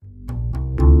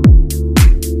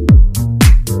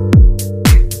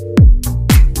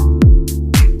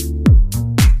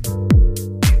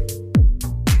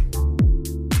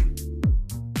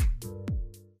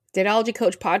Dateology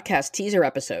Coach podcast teaser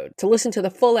episode. To listen to the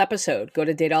full episode, go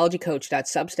to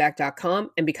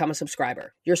dateologycoach.substack.com and become a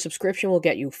subscriber. Your subscription will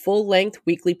get you full-length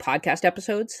weekly podcast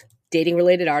episodes,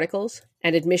 dating-related articles,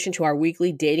 and admission to our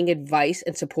weekly dating advice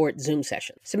and support Zoom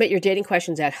session. Submit your dating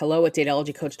questions at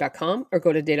hello@dateologycoach.com or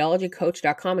go to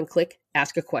dateologycoach.com and click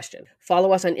Ask a Question.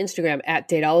 Follow us on Instagram at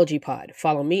DateologyPod.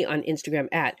 Follow me on Instagram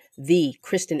at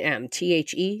 @TheChristanM,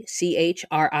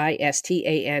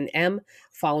 TheChristanM.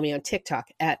 Follow me on TikTok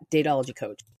at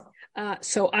DateologyCoach.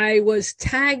 So I was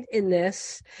tagged in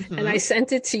this and I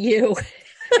sent it to you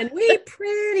and we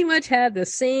pretty much had the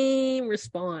same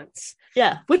response.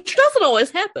 Yeah, which doesn't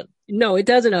always happen. No, it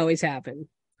doesn't always happen.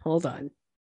 Hold on.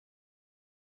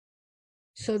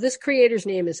 So this creator's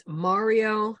name is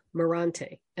Mario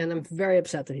Morante, and I'm very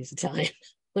upset that he's Italian.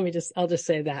 I'll just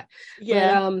say that.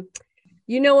 Yeah. But,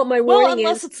 you know what my wording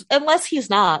is? Unless he's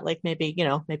not, like maybe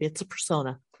it's a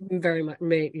persona. Very much.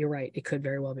 You're right. It could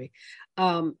very well be.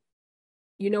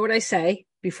 You know what I say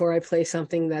before I play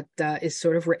something that is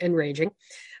sort of enraging.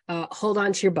 Hold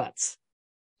on to your butts.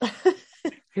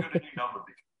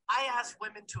 I asked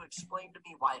women to explain to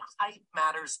me why height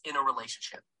matters in a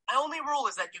relationship. My only rule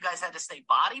is that you guys had to stay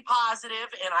body positive,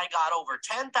 and I got over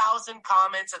 10,000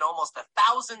 comments and almost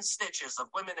 1,000 stitches of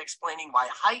women explaining why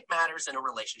height matters in a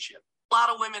relationship. A lot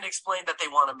of women explain that they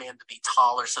want a man to be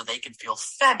taller so they can feel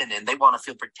feminine. They want to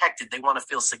feel protected. They want to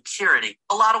feel security.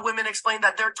 A lot of women explain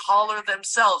that they're taller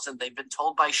themselves and they've been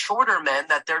told by shorter men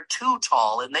that they're too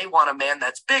tall and they want a man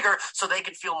that's bigger so they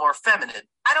can feel more feminine.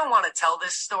 I don't want to tell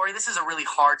this story. This is a really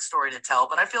hard story to tell,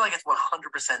 but I feel like it's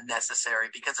 100% necessary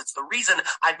because it's the reason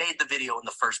I made the video in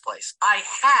the first place. I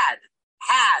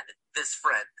had this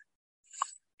friend.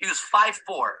 He was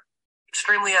 5'4",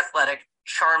 extremely athletic,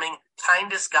 charming,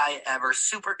 kindest guy ever,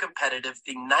 super competitive,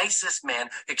 the nicest man,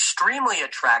 extremely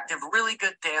attractive, really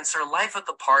good dancer, life of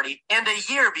the party. And a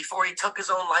year before he took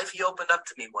his own life, he opened up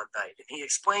to me one night and he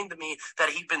explained to me that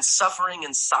he'd been suffering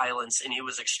in silence and he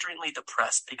was extremely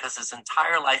depressed because his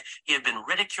entire life he had been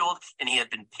ridiculed and he had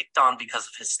been picked on because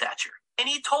of his stature. And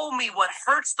he told me what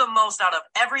hurts the most out of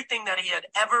everything that he had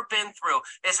ever been through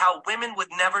is how women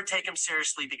would never take him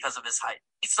seriously because of his height.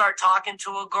 He'd start talking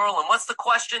to a girl, and what's the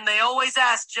question they always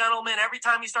ask, gentlemen, every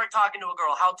time you start talking to a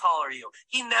girl, how tall are you?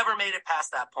 He never made it past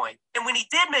that point. And when he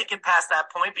did make it past that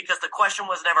point, because the question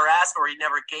was never asked or he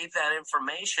never gave that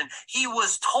information, he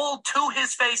was told to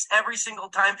his face every single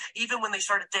time, even when they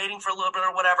started dating for a little bit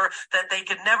or whatever, that they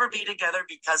could never be together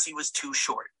because he was too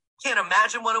short. Can't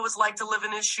imagine what it was like to live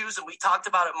in his shoes, and we talked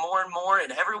about it more and more,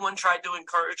 and everyone tried to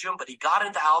encourage him, but he got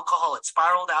into alcohol, it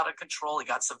spiraled out of control, he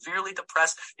got severely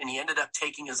depressed, and he ended up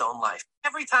taking his own life.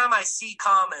 Every time I see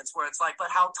comments where it's like, but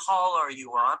how tall are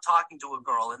you? Or I'm talking to a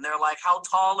girl, and they're like, how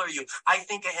tall are you? I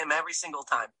think of him every single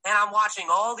time. And I'm watching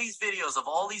all these videos of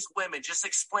all these women just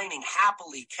explaining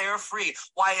happily, carefree,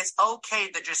 why it's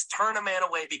okay to just turn a man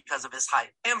away because of his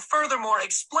height. And furthermore,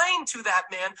 explain to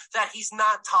that man that he's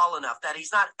not tall enough, that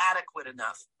he's not adequate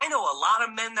enough. I know a lot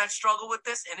of men that struggle with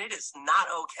this, and it is not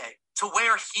okay. To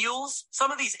wear heels,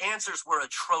 some of these answers were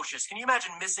atrocious. Can you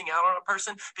imagine missing out on a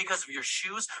person because of your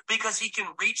shoes? Because he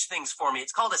can reach things for me.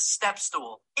 It's called a step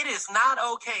stool. It is not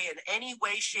okay in any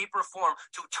way, shape, or form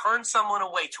to turn someone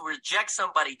away, to reject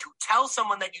somebody, to tell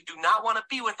someone that you do not want to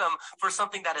be with them for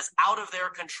something that is out of their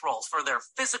controls, for their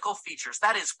physical features.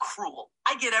 That is cruel.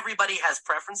 I get everybody has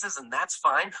preferences, and that's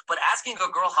fine, but asking a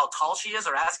girl how tall she is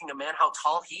or asking a man how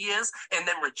tall he is and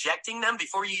then rejecting them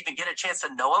before you even get a chance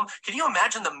to know them, can you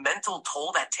imagine the mental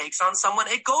toll that takes on someone?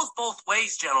 It goes both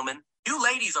ways, gentlemen. You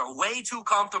ladies are way too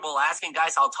comfortable asking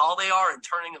guys how tall they are and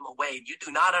turning them away. You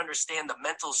do not understand the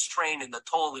mental strain and the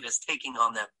toll it is taking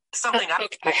on them. It's something I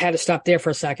had to stop there for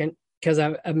a second because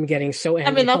I'm getting so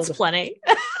angry. I mean, that's plenty.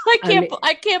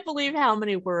 I can't believe how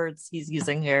many words he's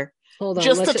using here. Hold on,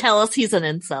 just to tell us he's an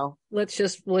incel. Let's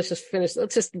just finish.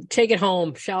 Let's just take it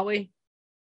home, shall we?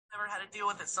 Never had to deal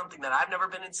with. It's something that I've never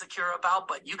been insecure about,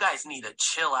 but you guys need to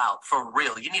chill out for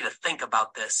real. You need to think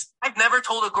about this. I've never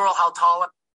told a girl how tall I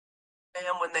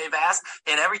am when they've asked,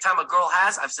 and every time a girl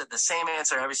has, I've said the same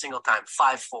answer every single time,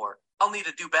 5'4". I'll need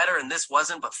to do better, and this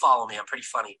wasn't, but follow me. I'm pretty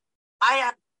funny.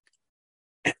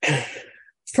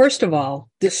 First of all,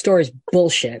 this story's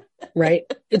bullshit, right?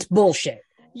 It's bullshit.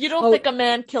 You don't think a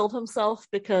man killed himself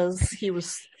because he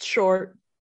was short?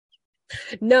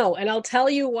 No, and I'll tell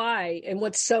you why. And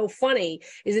what's so funny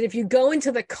is that if you go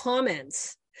into the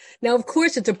comments, now, of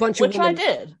course, it's a bunch of women. Which I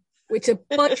did. It's a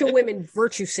bunch of women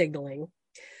virtue signaling,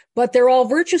 but they're all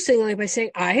virtue signaling by saying,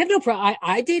 I have no problem.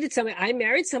 I dated somebody. I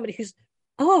married somebody who's,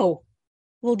 oh,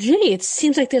 well, gee, it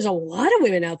seems like there's a lot of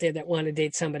women out there that want to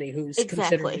date somebody who's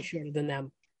considerably shorter than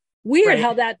them. Weird Right.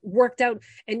 how that worked out.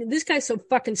 And this guy's so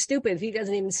fucking stupid. He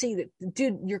doesn't even see that,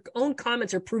 dude, your own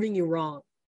comments are proving you wrong.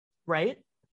 Right.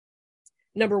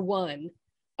 Number one.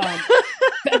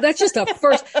 That's just a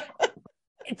first.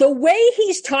 The way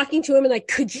he's talking to him, and like,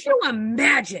 could you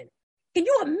imagine? Can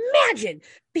you imagine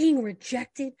being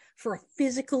rejected for a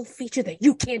physical feature that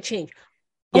you can't change?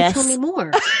 Yes. Oh, tell me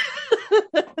more.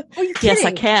 Are you kidding? Yes,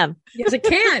 I can. Yes, I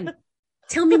can.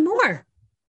 Tell me more.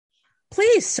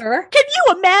 Please, sir. Can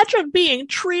you imagine being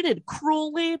treated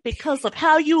cruelly because of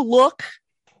how you look?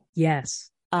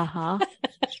 Yes. Uh-huh.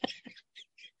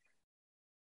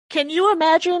 Can you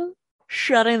imagine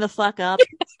shutting the fuck up?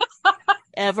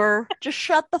 Ever. Just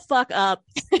shut the fuck up.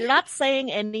 You're not saying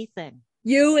anything.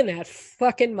 You and that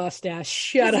fucking mustache.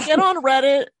 Shut Just up. get on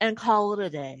Reddit and call it a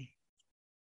day.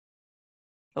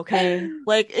 Okay?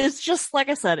 Like, it's just, like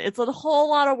I said, it's a whole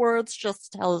lot of words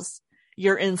just to tell us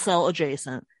you're incel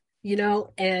adjacent. You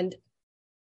know, and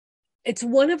it's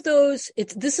one of those,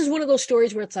 this is one of those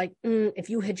stories where it's like, if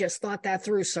you had just thought that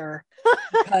through, sir.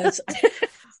 Because,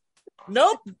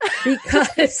 Nope.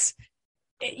 because,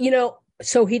 you know,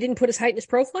 so he didn't put his height in his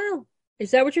profile?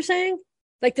 Is that what you're saying?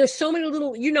 Like, there's so many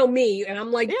little, you know me, and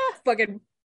I'm like fucking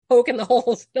poking the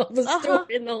holes in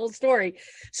the whole story.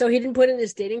 So he didn't put in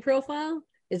his dating profile?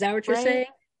 Is that what you're saying?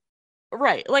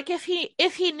 Right. Like, if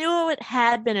he knew it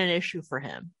had been an issue for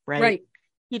him, right? Right.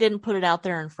 He didn't put it out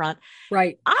there in front.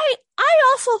 Right. I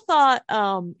also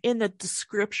thought in the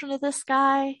description of this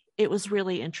guy, it was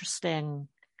really interesting.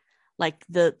 Like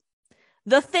the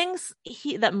things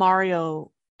that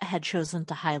Mario had chosen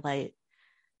to highlight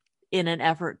in an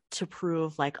effort to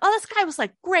prove like, oh, this guy was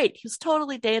like great. He was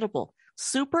totally dateable,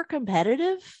 super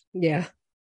competitive. Yeah.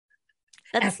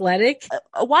 Athletic.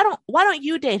 Why don't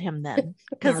you date him then?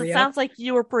 Because it sounds like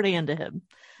you were pretty into him.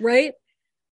 Right.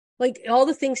 Like all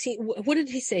the things what did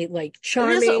he say? Like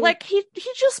charming. Like he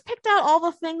just picked out all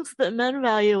the things that men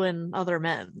value in other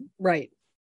men. Right.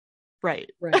 Right.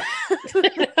 Right.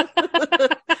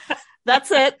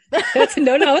 That's it. That's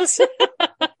no notes.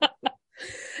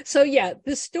 So yeah,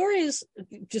 this story is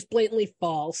just blatantly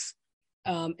false.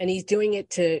 And he's doing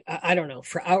it to, I don't know,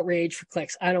 for outrage, for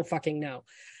clicks. I don't fucking know.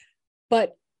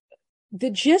 But the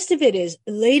gist of it is,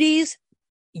 ladies,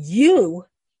 you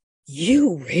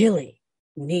really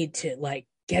need to like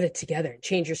get it together and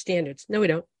change your standards. No, we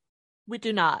don't. We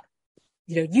do not.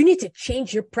 You know, you need to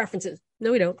change your preferences.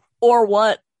 No, we don't. Or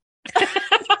what?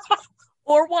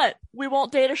 Or what? We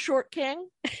won't date a short king?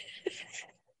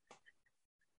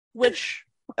 Which,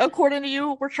 according to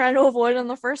you, we're trying to avoid in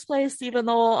the first place, even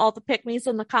though all the pick-me's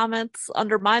in the comments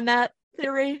undermine that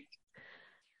theory.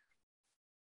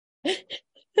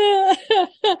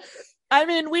 I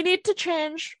mean, we need to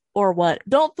change, or what?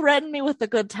 Don't threaten me with a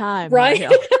good time.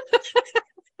 Right?